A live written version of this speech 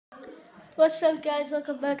What's up, guys?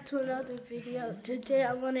 Welcome back to another video. Today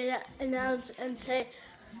I wanted to announce and say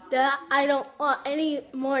that I don't want any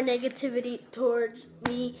more negativity towards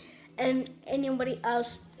me and anybody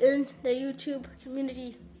else in the YouTube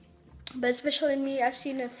community, but especially me. I've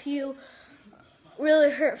seen a few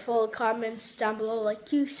really hurtful comments down below,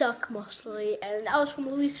 like "you suck" mostly, and that was from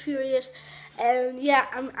Luis Furious. And yeah,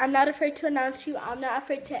 I'm not afraid to announce you. I'm not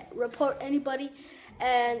afraid to report anybody.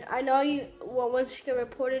 And I know once you get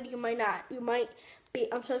reported, you might be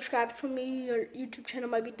unsubscribed from me. Your YouTube channel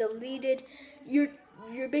might be deleted. You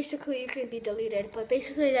can be deleted, but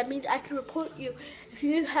basically that means I can report you if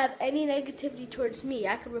you have any negativity towards me.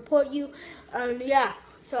 I can report you, yeah.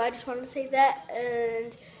 So I just wanted to say that,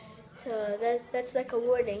 and so that's like a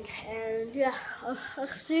warning. And yeah, I'll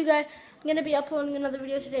see you guys. I'm gonna be uploading another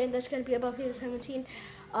video today, and that's gonna be about FIFA 17.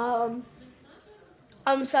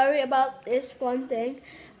 I'm sorry about this one thing,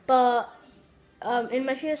 but in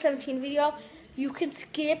my FIFA 17 video, you can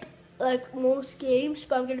skip like most games,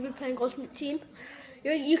 but I'm gonna be playing Ultimate Team.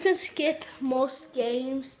 You can skip most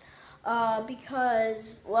games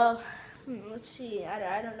because, well, let's see.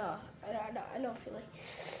 I don't know. I don't feel like.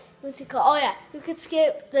 What's it called? Oh yeah, you can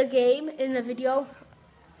skip the game in the video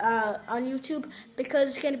on YouTube because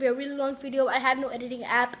it's gonna be a really long video. I have no editing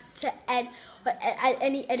app to add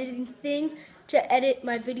any editing thing to edit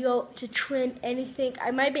my video, to trim anything.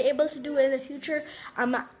 I might be able to do it in the future.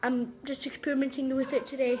 I'm just experimenting with it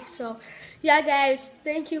today. So yeah, guys,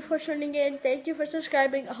 thank you for tuning in. Thank you for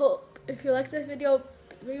subscribing. I hope if you like this video,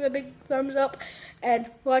 leave a big thumbs up and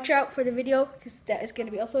watch out for the video because that is going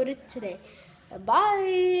to be uploaded today.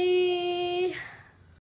 Bye.